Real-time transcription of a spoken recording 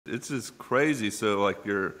It's just crazy. So, like,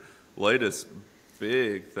 your latest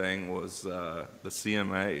big thing was the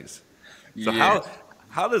CMAs. So Yeah.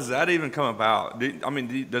 how does that even come about?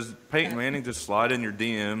 Does Peyton Manning just slide in your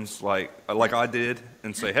DMs like I did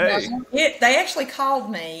and say, "Hey"? They actually called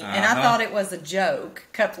me, and I Uh-huh. thought it was a joke.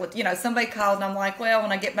 Couple of, somebody called, and I'm like, well,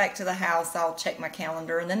 when I get back to the house, I'll check my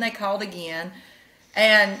calendar. And then they called again,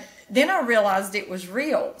 and then I realized it was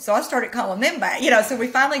real. So I started calling them back. So we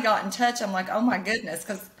finally got in touch. I'm like, oh my goodness,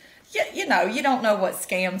 because you don't know what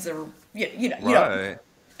scams are. You don't. Right.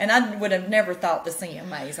 And I would have never thought the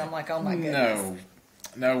CMAs. I'm like, oh my goodness. No,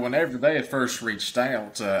 no. Whenever they had first reached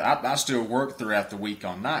out, I still work throughout the week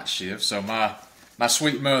on night shift. So my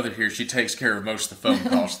sweet mother here, she takes care of most of the phone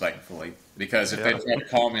calls, thankfully. Because if they Yeah. try to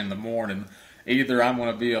call me in the morning, either I'm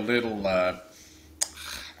going to be a little,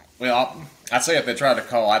 well, I'd say if they try to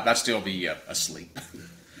call, I'd still be asleep.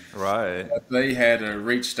 Right. But they had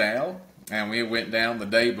reached out, and we went down the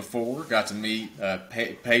day before. Got to meet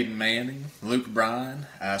Peyton Manning, Luke Bryan,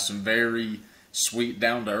 some very sweet,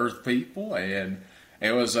 down to earth people, and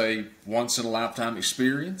it was a once in a lifetime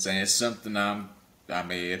experience. And it's something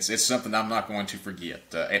it's something I'm not going to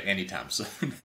forget anytime soon.